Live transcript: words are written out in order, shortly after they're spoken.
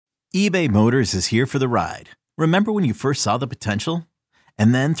eBay Motors is here for the ride. Remember when you first saw the potential?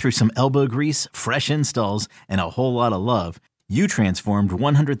 And then through some elbow grease, fresh installs, and a whole lot of love, you transformed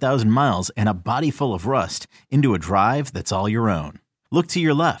 100,000 miles and a body full of rust into a drive that's all your own. Look to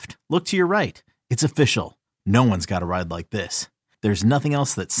your left. Look to your right. It's official. No one's got a ride like this. There's nothing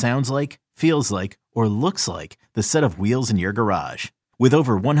else that sounds like, feels like, or looks like the set of wheels in your garage. With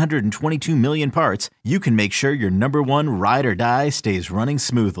over 122 million parts, you can make sure your number one ride or die stays running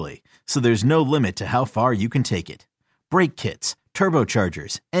smoothly. So there's no limit to how far you can take it. Brake kits,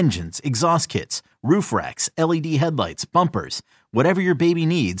 turbochargers, engines, exhaust kits, roof racks, LED headlights, bumpers, whatever your baby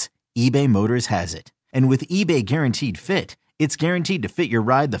needs, eBay Motors has it. And with eBay Guaranteed Fit, it's guaranteed to fit your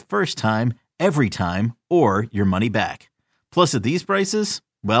ride the first time, every time, or your money back. Plus at these prices,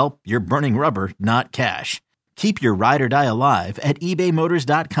 well, you're burning rubber, not cash. Keep your ride or die alive at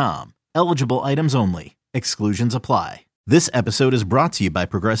ebaymotors.com. Eligible items only. Exclusions apply. This episode is brought to you by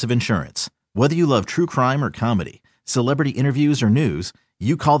Progressive Insurance. Whether you love true crime or comedy, celebrity interviews or news,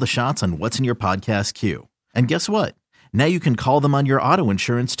 you call the shots on what's in your podcast queue. And guess what? Now you can call them on your auto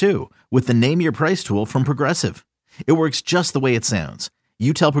insurance too with the Name Your Price tool from Progressive. It works just the way it sounds.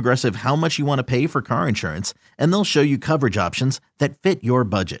 You tell Progressive how much you want to pay for car insurance, and they'll show you coverage options that fit your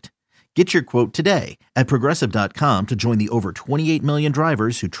budget. Get your quote today at Progressive.com to join the over 28 million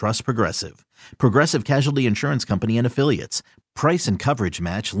drivers who trust Progressive. Progressive Casualty Insurance Company and Affiliates. Price and coverage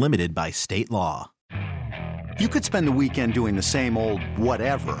match limited by state law. You could spend the weekend doing the same old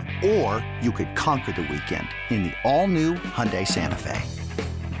whatever, or you could conquer the weekend in the all-new Hyundai Santa Fe.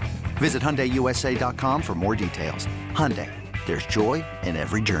 Visit HyundaiUSA.com for more details. Hyundai, there's joy in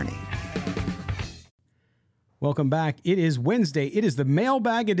every journey. Welcome back. It is Wednesday. It is the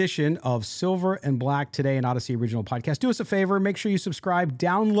mailbag edition of Silver and Black Today, an Odyssey original podcast. Do us a favor. Make sure you subscribe,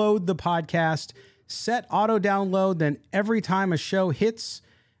 download the podcast, set auto download. Then every time a show hits,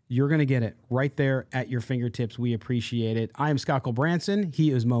 you're going to get it right there at your fingertips. We appreciate it. I am Scott Branson. He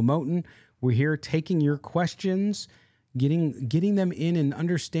is Mo Moten. We're here taking your questions. Getting them in and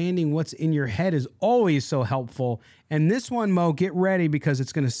understanding what's in your head is always so helpful. And this one, Mo, get ready because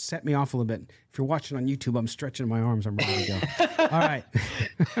it's going to set me off a little bit. If you're watching on YouTube, I'm stretching my arms. I'm ready to go. All right.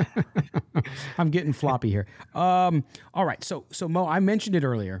 I'm getting floppy here. All right. So Mo, I mentioned it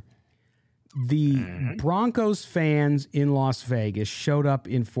earlier. The Broncos fans in Las Vegas showed up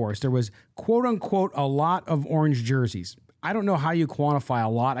in force. There was, quote unquote, a lot of orange jerseys. I don't know how you quantify a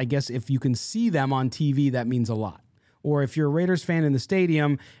lot. I guess if you can see them on TV, that means a lot. Or if you're a Raiders fan in the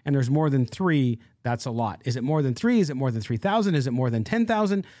stadium and there's more than 3, that's a lot. Is it more than 3? Is it more than 3,000? Is it more than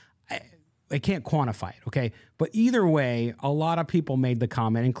 10,000? I can't quantify it, okay? But either way, a lot of people made the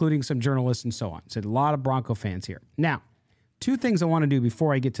comment, including some journalists and so on. Said a lot of Bronco fans here. Now, 2 things I want to do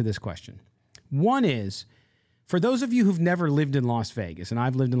before I get to this question. One is, for those of you who've never lived in Las Vegas, and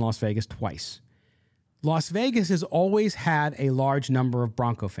I've lived in Las Vegas twice, Las Vegas has always had a large number of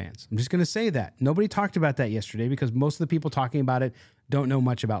Bronco fans. I'm just going to say that. Nobody talked about that yesterday because most of the people talking about it don't know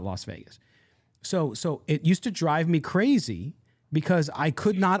much about Las Vegas. So it used to drive me crazy because I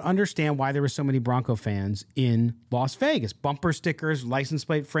could not understand why there were so many Bronco fans in Las Vegas. Bumper stickers, license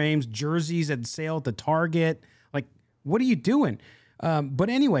plate frames, jerseys at sale at the Target. Like, what are you doing? But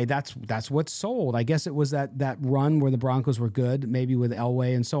anyway, that's what's sold. I guess it was that run where the Broncos were good, maybe with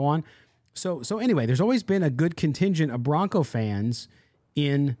Elway and so on. So anyway, there's always been a good contingent of Bronco fans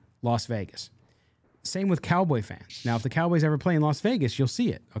in Las Vegas. Same with Cowboy fans. Now, if the Cowboys ever play in Las Vegas, you'll see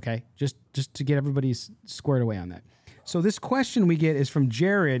it, okay? Just to get everybody squared away on that. So this question we get is from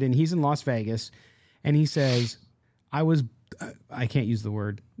Jared, and he's in Las Vegas, and he says, I can't use the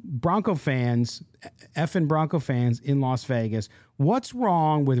word, Bronco fans, effing Bronco fans in Las Vegas. What's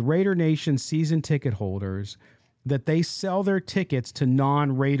wrong with Raider Nation season ticket holders that they sell their tickets to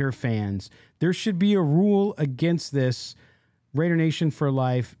non-Raider fans? There should be a rule against this. Raider Nation for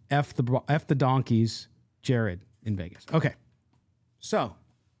life. F the donkeys. Jared in Vegas. Okay. So,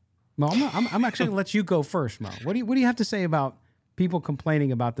 Mo, I'm actually going to let you go first, Mo. What do you have to say about people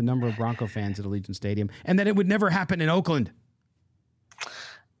complaining about the number of Bronco fans at Allegiant Stadium and that it would never happen in Oakland?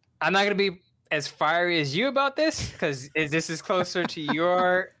 I'm not going to be as fiery as you about this because this is closer to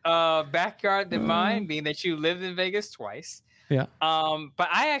your backyard than mine, being that you lived in Vegas twice. Yeah. But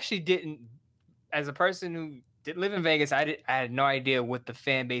I actually didn't, as a person who didn't live in Vegas, I had no idea what the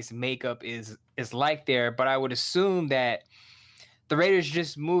fan base makeup is like there. But I would assume that the Raiders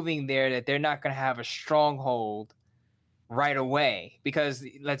just moving there, that they're not going to have a stronghold right away because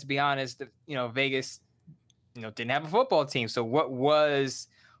let's be honest, Vegas, didn't have a football team. So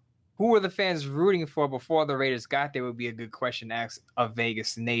who were the fans rooting for before the Raiders got there would be a good question to ask a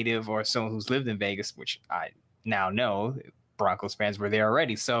Vegas native or someone who's lived in Vegas, which I now know Broncos fans were there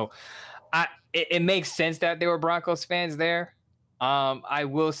already. So it makes sense that there were Broncos fans there. I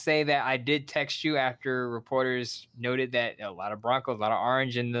will say that I did text you after reporters noted that a lot of Broncos, a lot of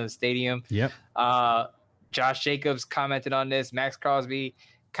orange in the stadium. Yep. Josh Jacobs commented on this. Max Crosby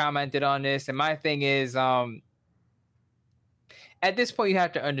commented on this. And my thing is, at this point, you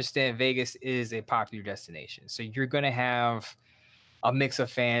have to understand Vegas is a popular destination. So you're going to have a mix of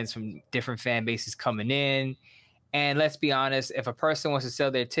fans from different fan bases coming in. And let's be honest, if a person wants to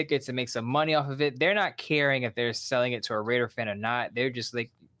sell their tickets and make some money off of it, they're not caring if they're selling it to a Raider fan or not. They're just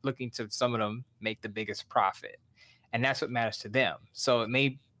like looking to, some of them, make the biggest profit. And that's what matters to them. So it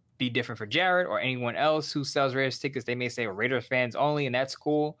may be different for Jared or anyone else who sells Raiders tickets. They may say Raiders fans only, and that's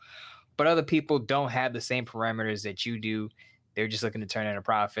cool. But other people don't have the same parameters that you do. They're just looking to turn in a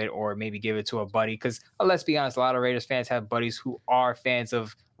profit or maybe give it to a buddy. Because let's be honest, a lot of Raiders fans have buddies who are fans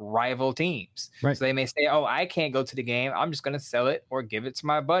of rival teams. Right. So they may say, oh, I can't go to the game. I'm just going to sell it or give it to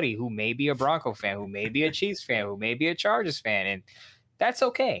my buddy who may be a Bronco fan, who may be a Chiefs fan, who may be a Chargers fan. And that's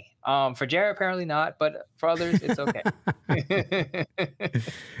okay. For Jared, apparently not. But for others, it's okay.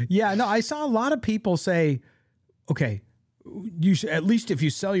 Yeah, no, I saw a lot of people say, okay, you should, at least if you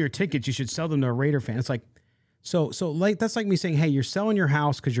sell your tickets, you should sell them to a Raider fan. It's like, so like that's like me saying, hey, you're selling your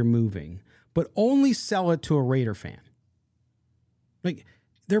house because you're moving, but only sell it to a Raider fan. Like,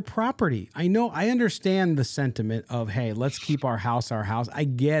 their property. I understand the sentiment of, hey, let's keep our house. I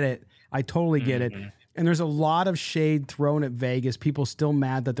get it. I totally get it. And there's a lot of shade thrown at Vegas. People still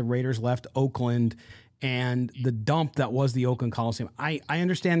mad that the Raiders left Oakland and the dump that was the Oakland Coliseum. I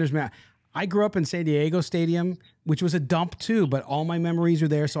understand there's mad. I grew up in San Diego Stadium, which was a dump too, but all my memories are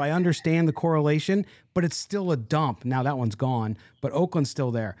there. So I understand the correlation, but it's still a dump. Now that one's gone, but Oakland's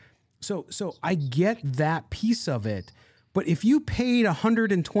still there. So I get that piece of it. But if you paid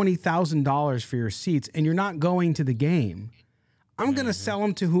 $120,000 for your seats and you're not going to the game, I'm going to sell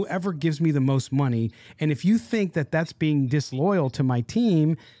them to whoever gives me the most money. And if you think that that's being disloyal to my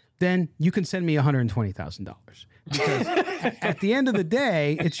team, then you can send me $120,000. Because at the end of the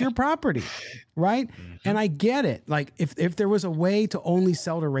day, it's your property, right? And I get it. Like, if there was a way to only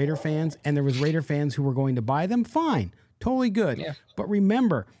sell to Raider fans and there was Raider fans who were going to buy them, fine, totally good. Yeah. But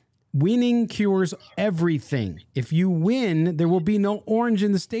remember, winning cures everything. If you win, there will be no orange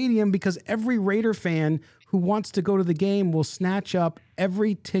in the stadium because every Raider fan who wants to go to the game will snatch up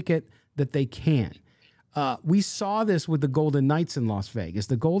every ticket that they can. We saw this with the Golden Knights in Las Vegas.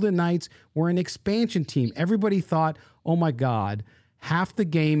 The Golden Knights were an expansion team. Everybody thought, oh my God, half the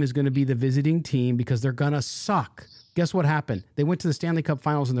game is going to be the visiting team because they're going to suck. Guess what happened? They went to the Stanley Cup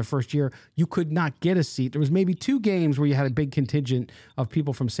Finals in their first year. You could not get a seat. There was maybe 2 games where you had a big contingent of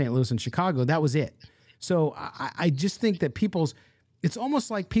people from St. Louis and Chicago. That was it. So I just think that it's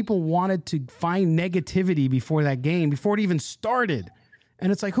almost like people wanted to find negativity before that game, before it even started.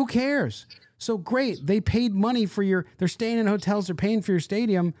 And it's like, who cares? So great. They paid money they're staying in hotels, they're paying for your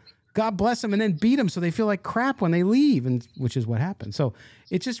stadium. God bless them, and then beat them so they feel like crap when they leave, and which is what happened. So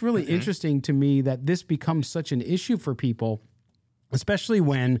it's just really interesting to me that this becomes such an issue for people, especially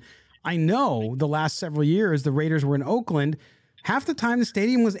when I know the last several years the Raiders were in Oakland. Half the time the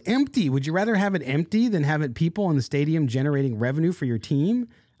stadium was empty. Would you rather have it empty than have it people in the stadium generating revenue for your team?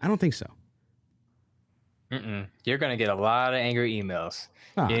 I don't think so. You're going to get a lot of angry emails.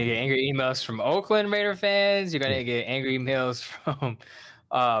 You're going to get angry emails from Oakland Raider fans. You're going to get angry emails from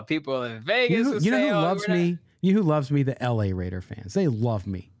people in Vegas. You know who loves me? You know who loves me? The LA Raider fans. They love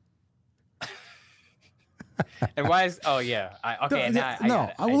me. And why is? Oh yeah.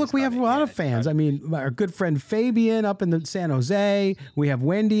 Look, we have a lot of fans. I mean, our good friend Fabian up in the San Jose. We have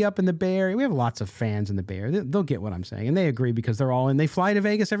Wendy up in the Bay Area. We have lots of fans in the Bay Area. They'll get what I'm saying, and they agree because they're all in. They fly to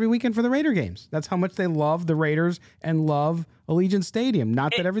Vegas every weekend for the Raider games. That's how much they love the Raiders and love Allegiant Stadium.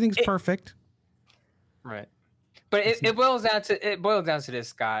 Not that everything's perfect, right? But it boils down to this,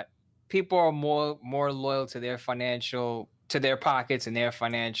 Scott. People are more loyal to their pockets and their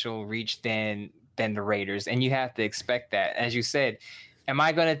financial reach than the Raiders, and you have to expect that. As you said, am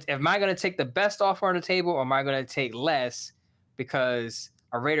I gonna take the best offer on the table, or am I gonna take less because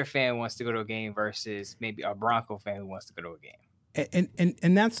a Raider fan wants to go to a game versus maybe a Bronco fan who wants to go to a game?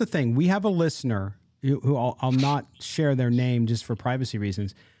 And that's the thing. We have a listener who I'll not share their name just for privacy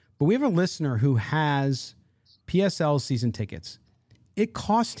reasons, but we have a listener who has PSL season tickets. It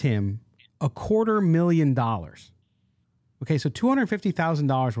cost him $250,000. Okay, so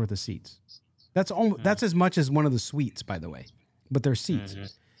 $250,000 worth of seats. That's as much as one of the suites, by the way, but they're seats.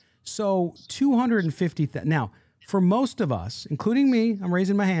 So $250,000. Now, for most of us, including me, I'm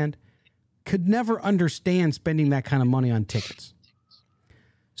raising my hand, could never understand spending that kind of money on tickets.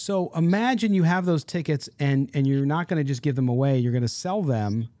 So imagine you have those tickets and you're not going to just give them away. You're going to sell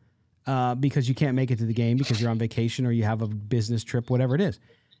them because you can't make it to the game because you're on vacation or you have a business trip, whatever it is.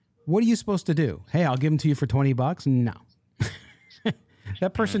 What are you supposed to do? Hey, I'll give them to you for $20. No.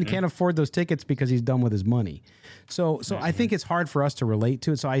 That person can't afford those tickets because he's done with his money. So I think it's hard for us to relate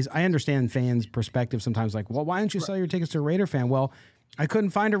to it. So I understand fans' perspective sometimes like, well, why don't you sell your tickets to a Raider fan? Well, I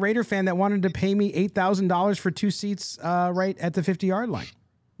couldn't find a Raider fan that wanted to pay me $8,000 for 2 seats right at the 50-yard line.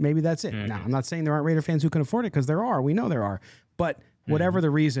 Maybe that's it. Now, I'm not saying there aren't Raider fans who can afford it because there are. We know there are. But whatever the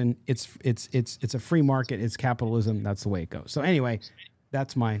reason, it's a free market. It's capitalism. That's the way it goes. So anyway,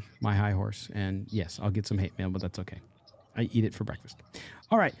 that's my high horse. And yes, I'll get some hate mail, but that's okay. I eat it for breakfast.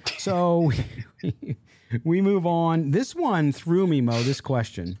 All right. So we move on. This one threw me, Mo, this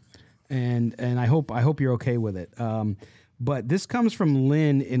question. And I hope you're okay with it. But this comes from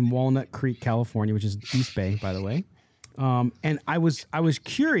Lynn in Walnut Creek, California, which is East Bay, by the way. And I was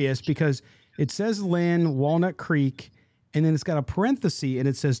curious because it says Lynn, Walnut Creek, and then it's got a parenthesis and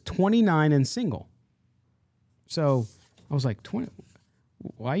it says 29 and single. So I was like, 20.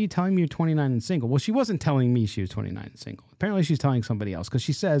 Why are you telling me you're 29 and single? Well, she wasn't telling me she was 29 and single. Apparently she's telling somebody else because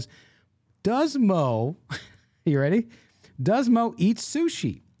she says, does Mo, you ready? Does Mo eat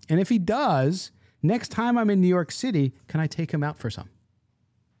sushi? And if he does, next time I'm in New York City, can I take him out for some?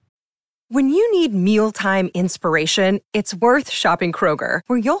 When you need mealtime inspiration, it's worth shopping Kroger,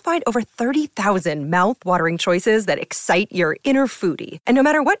 where you'll find over 30,000 mouth-watering choices that excite your inner foodie. And no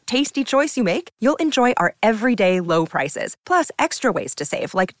matter what tasty choice you make, you'll enjoy our everyday low prices, plus extra ways to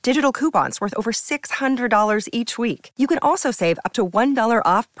save, like digital coupons worth over $600 each week. You can also save up to $1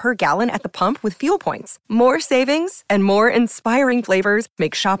 off per gallon at the pump with fuel points. More savings and more inspiring flavors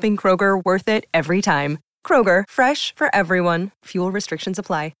make shopping Kroger worth it every time. Kroger, fresh for everyone. Fuel restrictions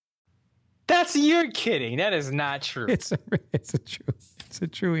apply. You're kidding. That is not true. It's a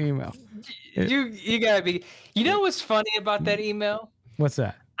true email. You gotta be. You know what's funny about that email? What's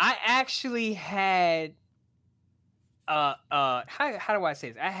that? I actually had how do I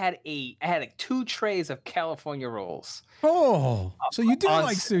say this? I had like 2 trays of California rolls. Oh, so you do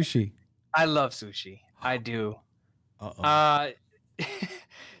like sushi? I love sushi. I do. Uh-oh. I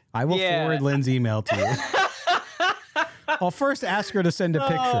will forward Lynn's email to you. I'll first ask her to send a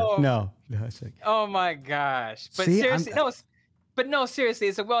picture. No. Oh my gosh! But See, seriously, seriously,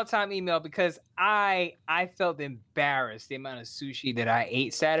 it's a well-timed email because I felt embarrassed the amount of sushi that I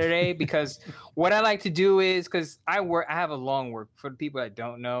ate Saturday because what I like to do is because I have a long work. For the people that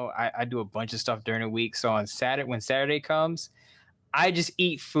don't know, I do a bunch of stuff during the week. So on Saturday, when Saturday comes, I just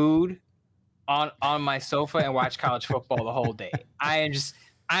eat food on my sofa and watch college football the whole day. I'm just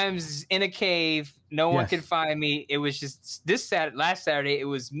in a cave. No one can find me. It was just last Saturday, it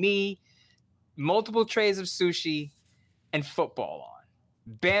was me, multiple trays of sushi, and football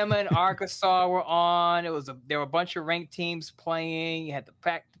on. Bama and Arkansas were on. There were a bunch of ranked teams playing. You had the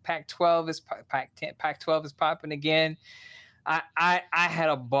Pac-12 Pac-12 is popping again. I had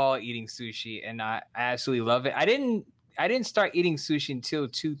a ball eating sushi, and I absolutely love it. I didn't start eating sushi until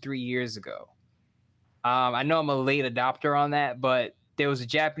 2-3 years ago. I know I'm a late adopter on that, but there was a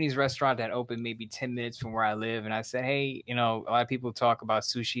Japanese restaurant that opened maybe 10 minutes from where I live. And I said, hey, a lot of people talk about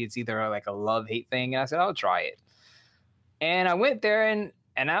sushi. It's either like a love-hate thing. And I said, I'll try it. And I went there and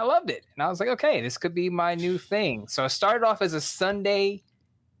I loved it. And I was like, okay, this could be my new thing. So I started off as a Sunday,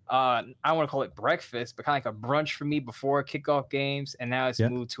 I don't want to call it breakfast, but kind of like a brunch for me before kickoff games. And now it's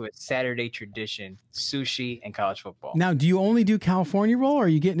moved to a Saturday tradition, sushi and college football. Now, do you only do California roll or are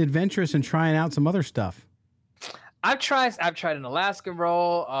you getting adventurous and trying out some other stuff? I've tried an Alaskan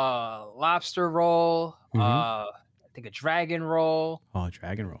roll, lobster roll, I think a dragon roll. Oh,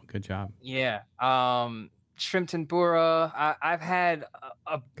 dragon roll. Good job. Yeah. Shrimp tempura. I've had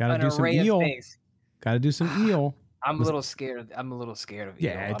an array of things. Got to do some eel. I'm a little scared of eel.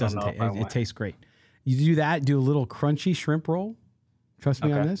 Yeah, it tastes great. You do that, do a little crunchy shrimp roll. Trust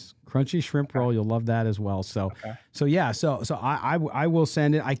me on this. Crunchy shrimp roll, you'll love that as well. So I will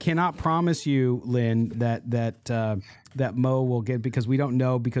send it. I cannot promise you, Lynn, that Mo will get, because we don't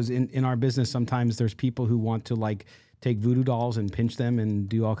know, because in our business sometimes there's people who want to like take voodoo dolls and pinch them and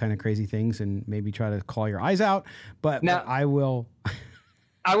do all kind of crazy things and maybe try to claw your eyes out. But I will.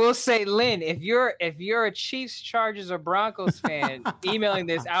 I will say, Lynn, if you're a Chiefs, Chargers, or Broncos fan emailing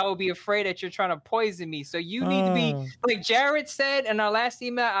this, I will be afraid that you're trying to poison me. So you need to be, like Jared said in our last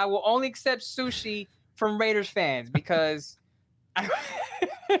email, I will only accept sushi from Raiders fans because I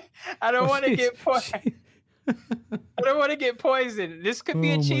don't want to get poisoned. I don't want to get poisoned. This could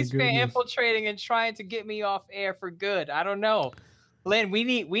be a Chiefs fan infiltrating and trying to get me off air for good. I don't know. Lynn, we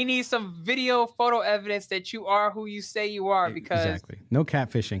need some video photo evidence that you are who you say you are, because exactly. No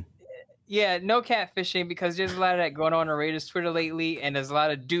catfishing. Yeah, no catfishing, because there's a lot of that going on Raiders Twitter lately, and there's a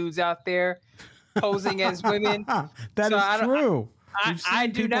lot of dudes out there posing as women. That is true. I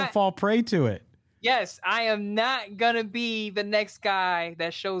do people not fall prey to it. Yes, I am not gonna be the next guy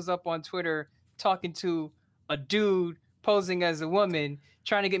that shows up on Twitter talking to a dude posing as a woman,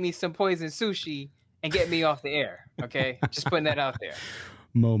 trying to get me some poison sushi and get me off the air. Okay, just putting that out there.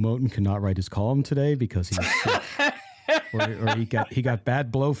 Mo Moten cannot write his column today because he's sick. or he got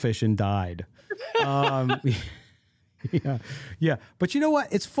bad blowfish and died. Yeah. But you know what?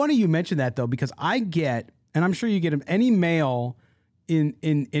 It's funny you mentioned that though, because I get, and I'm sure you get any mail in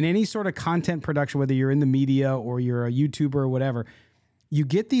any sort of content production, whether you're in the media or you're a YouTuber or whatever, you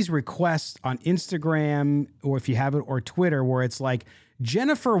get these requests on Instagram, or if you have it, or Twitter, where it's like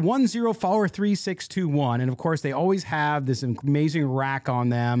Jennifer 10follower3621. And of course they always have this amazing rack on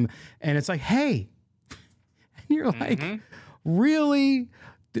them. And it's like, hey, and you're like, really?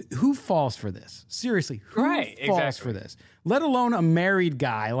 Who falls for this? Seriously, who falls for this? Let alone a married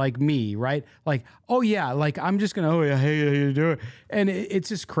guy like me, right? Like, oh yeah, like I'm just gonna, oh yeah, hey, how you doing? And it's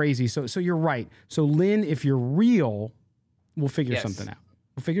just crazy. So you're right. So Lynn, if you're real, we'll figure something out.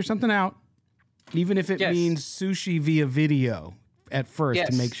 We'll figure something out, even if it means sushi via video at first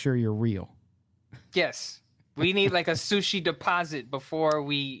to make sure you're real. Yes, we need like a sushi deposit before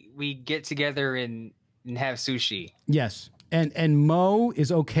we get together and have sushi. Yes. And Mo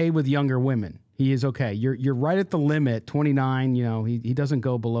is okay with younger women. He is okay. You're right at the limit, 29. You know, he doesn't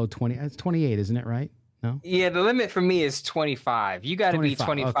go below 20. It's 28, isn't it? Right? No. Yeah, the limit for me is 25. You got to be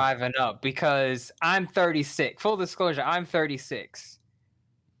 25 and up, because I'm 36. Full disclosure, I'm 36.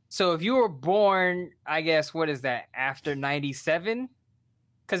 So if you were born, I guess, what is that, after 97?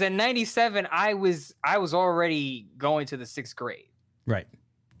 Because in 97, I was already going to the 6th grade. Right.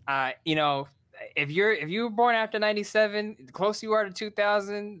 You know. If you were born after 97, the closer you are to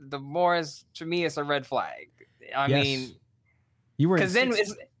 2000, the more to me it's a red flag. I mean, you were in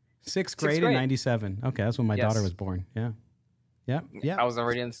sixth grade in 97. Okay, that's when my daughter was born. Yeah. I was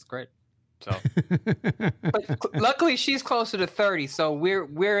already in 6th grade. So, but luckily she's closer to 30, so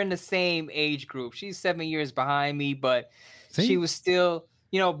we're in the same age group. She's 7 years behind me, but she was still,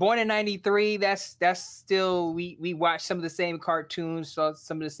 you know, born in 93. That's still, we watched some of the same cartoons, saw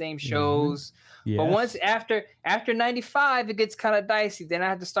some of the same shows. Yes. But once after 95, it gets kind of dicey. Then I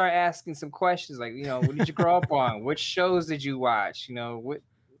have to start asking some questions, like, you know, what did you grow up on? Which shows did you watch? You know, what?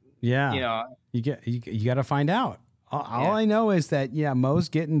 Yeah, you know, you got to find out. All I know is that Mo's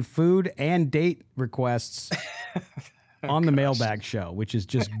getting food and date requests on the Mailbag Show, which is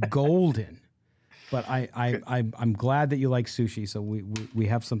just golden. But I'm glad that you like sushi, so we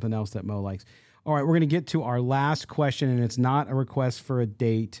have something else that Mo likes. All right, we're going to get to our last question, and it's not a request for a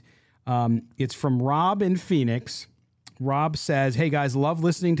date. It's from Rob in Phoenix. Rob says, hey guys, love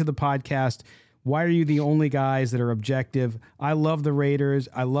listening to the podcast. Why are you the only guys that are objective? I love the Raiders.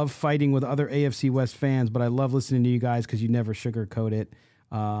 I love fighting with other AFC West fans, but I love listening to you guys because you never sugarcoat it.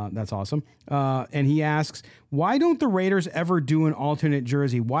 That's awesome. And he asks, why don't the Raiders ever do an alternate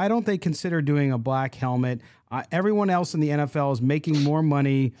jersey? Why don't they consider doing a black helmet? Everyone else in the NFL is making more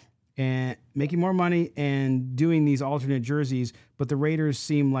money and doing these alternate jerseys, but the Raiders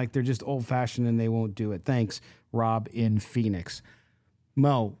seem like they're just old-fashioned and they won't do it. Thanks, Rob in Phoenix.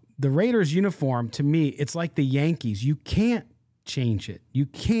 Mo, the Raiders uniform, to me, it's like the Yankees. You can't change it. You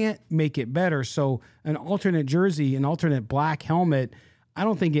can't make it better. So an alternate jersey, an alternate black helmet, I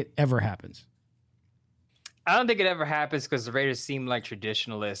don't think it ever happens. I don't think it ever happens because the Raiders seem like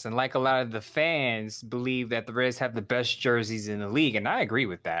traditionalists, and like a lot of the fans believe that the Raiders have the best jerseys in the league, and I agree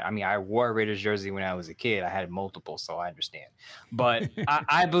with that. I mean, I wore a Raiders jersey when I was a kid. I had multiple, so I understand. But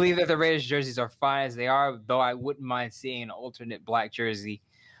I believe that the Raiders jerseys are fine as they are, though I wouldn't mind seeing an alternate black jersey.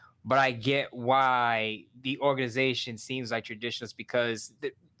 But I get why the organization seems like traditionalists, because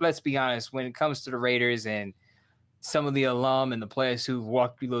let's be honest, when it comes to the Raiders and some of the alum and the players who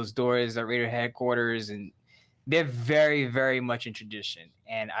walked through those doors at Raider headquarters, and they're very, very much in tradition,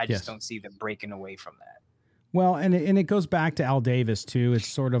 and I just don't see them breaking away from that. Well, and it goes back to Al Davis, too. It's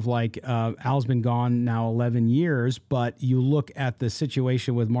sort of like Al's been gone now 11 years, but you look at the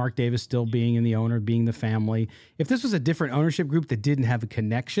situation with Mark Davis still being in the owner, being the family. If this was a different ownership group that didn't have a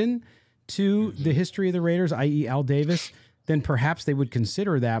connection to the history of the Raiders, i.e. Al Davis, then perhaps they would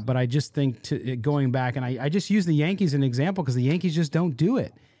consider that. But I just think going back, and I just use the Yankees as an example because the Yankees just don't do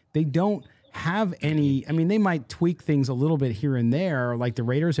it. They don't have any, I mean, they might tweak things a little bit here and there like the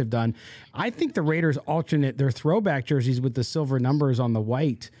Raiders have done. I think the Raiders alternate their throwback jerseys with the silver numbers on the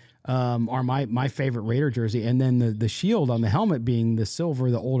white are my favorite Raider jersey. And then the shield on the helmet being the silver,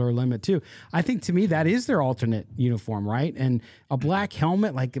 the older limit too. I think to me that is their alternate uniform, right? And a black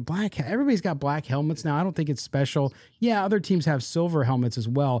helmet, everybody's got black helmets now. I don't think it's special. Yeah, other teams have silver helmets as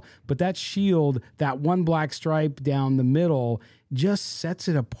well, but that shield, that one black stripe down the middle, just sets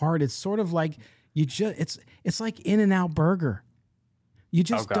it apart. It's sort of like it's like In-N-Out Burger. You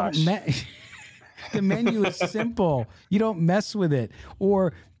just don't the menu is simple. You don't mess with it.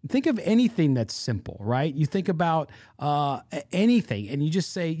 Or think of anything that's simple, right? You think about anything and you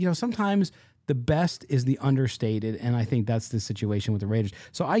just say, sometimes the best is the understated. And I think that's the situation with the Raiders.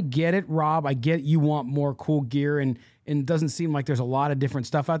 So I get it, Rob. I get you want more cool gear and it doesn't seem like there's a lot of different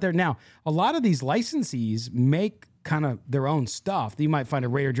stuff out there. Now, a lot of these licensees make kind of their own stuff. You might find a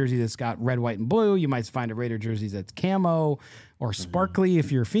Raider jersey that's got red, white, and blue. You might find a Raider jersey that's camo or sparkly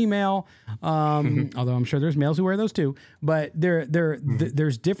if you're female. Although I'm sure there's males who wear those too. But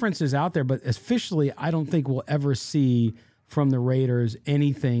there's differences out there. But officially, I don't think we'll ever see from the Raiders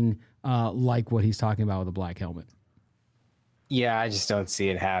anything like what he's talking about with a black helmet. Yeah, I just don't see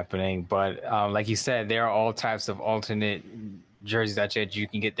it happening. But like you said, there are all types of alternate jerseys out there that you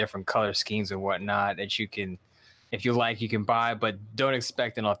can get different color schemes and whatnot that you can, if you like, you can buy, but don't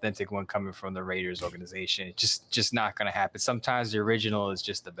expect an authentic one coming from the Raiders organization. It's just not going to happen. Sometimes the original is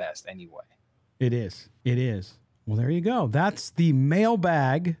just the best anyway. It is. Well, there you go. That's the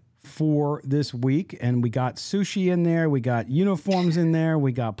mailbag for this week. And we got sushi in there. We got uniforms in there.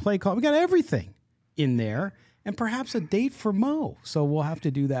 We got play call. We got everything in there. And perhaps a date for Mo. So we'll have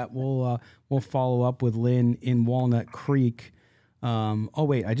to do that. We'll follow up with Lynn in Walnut Creek. Oh,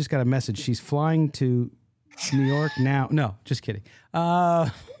 wait, I just got a message. She's flying to New York now. No, just kidding.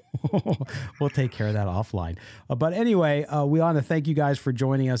 We'll take care of that offline. But anyway, we want to thank you guys for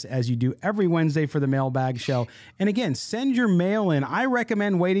joining us as you do every Wednesday for the Mailbag Show. And again, send your mail in. I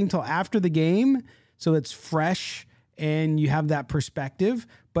recommend waiting till after the game so it's fresh and you have that perspective.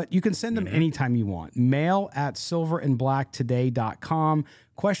 But you can send them anytime you want. mail@silverandblacktoday.com.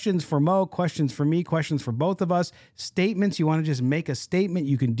 Questions for Mo, questions for me, questions for both of us. Statements, you want to just make a statement,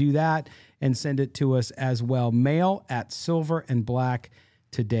 you can do that and send it to us as well.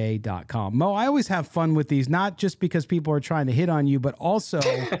 mail@silverandblacktoday.com. Mo, I always have fun with these, not just because people are trying to hit on you, but also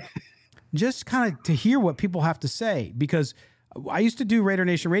just kind of to hear what people have to say. Because I used to do Raider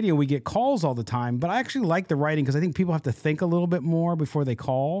Nation Radio. We get calls all the time, but I actually like the writing because I think people have to think a little bit more before they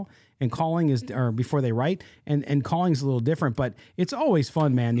call, and before they write, and calling is a little different. But it's always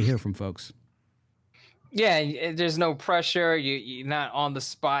fun, man, to hear from folks. Yeah, there's no pressure. You're not on the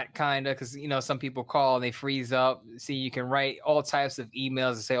spot, kind of, because some people call and they freeze up. See, you can write all types of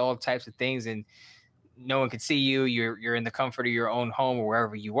emails and say all types of things, and no one can see you. You're in the comfort of your own home or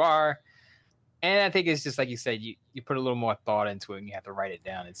wherever you are. And I think it's just like you said, you put a little more thought into it and you have to write it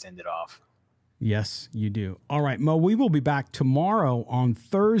down and send it off. Yes, you do. All right, Mo, we will be back tomorrow on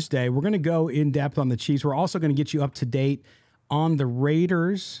Thursday. We're going to go in depth on the Chiefs. We're also going to get you up to date on the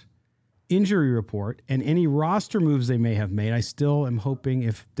Raiders injury report and any roster moves they may have made. I still am hoping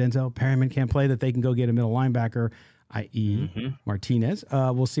if Denzel Perryman can't play that they can go get a middle linebacker, i.e. Martinez.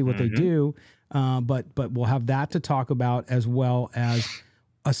 We'll see what they do. But we'll have that to talk about, as well as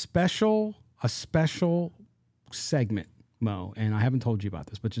a special segment, Mo, and I haven't told you about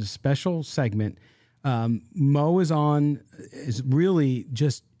this, but just a special segment. Mo is really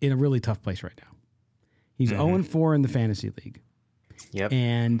just in a really tough place right now. He's 0-4 in the fantasy league. Yep.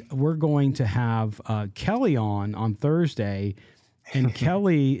 And we're going to have Kelly on Thursday, and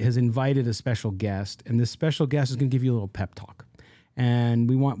Kelly has invited a special guest, and this special guest is going to give you a little pep talk. And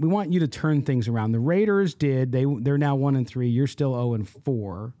we want you to turn things around. The Raiders did. They're now 1-3. You're still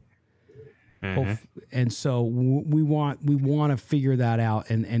 0-4. And so we want to figure that out,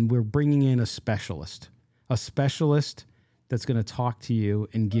 and we're bringing in a specialist that's going to talk to you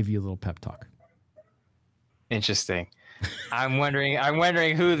and give you a little pep talk. Interesting. I'm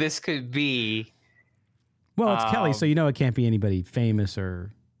wondering who this could be. Well, it's Kelly, so it can't be anybody famous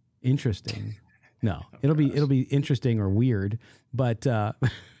or interesting. No, it'll be interesting or weird, but they're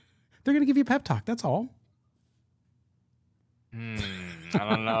going to give you a pep talk. That's all. I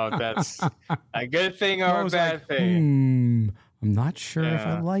don't know if that's a good thing or a bad thing. I'm not sure if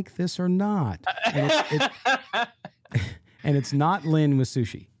I like this or not. And it's not Lynn with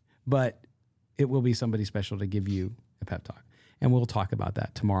sushi, but it will be somebody special to give you a pep talk. And we'll talk about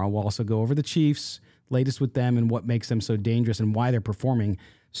that tomorrow. We'll also go over the Chiefs, latest with them and what makes them so dangerous and why they're performing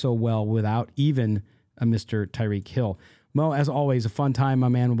so well without even a Mr. Tyreek Hill. Mo, as always, a fun time, my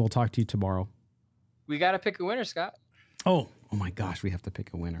man. We'll talk to you tomorrow. We got to pick a winner, Scott. Oh my gosh, we have to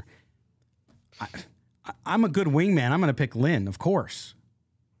pick a winner. I'm a good wingman. I'm going to pick Lynn, of course.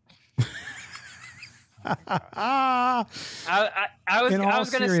 I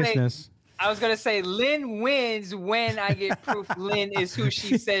was gonna say Lynn wins when I get proof Lynn is who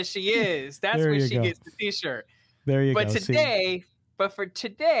she says she is. That's when she gets the t-shirt. There you go. But for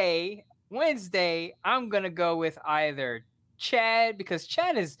today, Wednesday, I'm gonna go with either Chad, because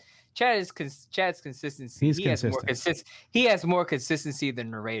Chad's consistency. He has more consistency than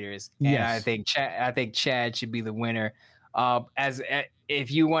the Raiders. And yes. I think Chad should be the winner.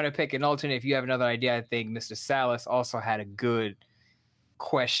 If you want to pick an alternate, if you have another idea, I think Mr. Salas also had a good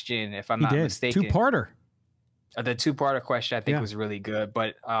question, if I'm not mistaken. Two-parter. The two-parter question I think was really good.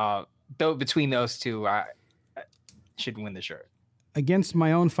 But though between those two, I should win the shirt. Against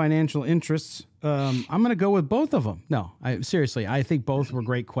my own financial interests, I'm going to go with both of them. No, seriously, I think both were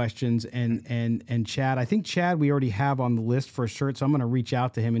great questions. And Chad, I think Chad we already have on the list for a shirt, so I'm going to reach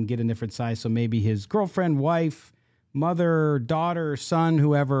out to him and get a different size. So maybe his girlfriend, wife, mother, daughter, son,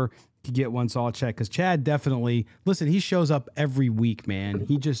 whoever could get one. So I'll check, because Chad definitely, listen, he shows up every week, man.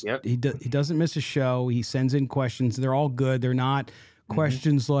 He just he doesn't miss a show. He sends in questions. They're all good. They're not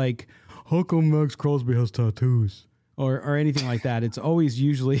questions like, how come Max Crosby has tattoos? Or anything like that. It's always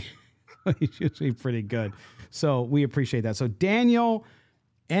usually pretty good. So we appreciate that. So Daniel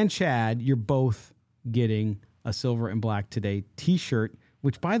and Chad, you're both getting a Silver and Black Today t-shirt,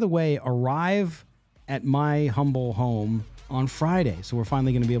 which, by the way, arrive at my humble home on Friday. So we're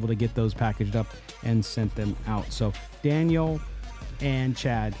finally going to be able to get those packaged up and sent them out. So Daniel and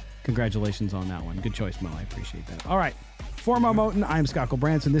Chad, congratulations on that one. Good choice, Mo. I appreciate that. All right. For Mo Moton, I'm Scott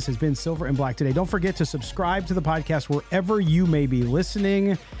Branson. This has been Silver and Black Today. Don't forget to subscribe to the podcast wherever you may be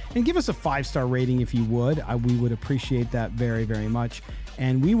listening, and give us a 5-star rating if you would. We would appreciate that very, very much.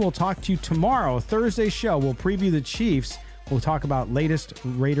 And we will talk to you tomorrow, Thursday's show. We'll preview the Chiefs. We'll talk about latest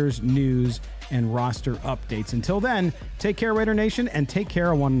Raiders news and roster updates. Until then, take care, Raider Nation, and take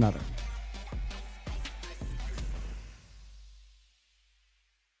care of one another.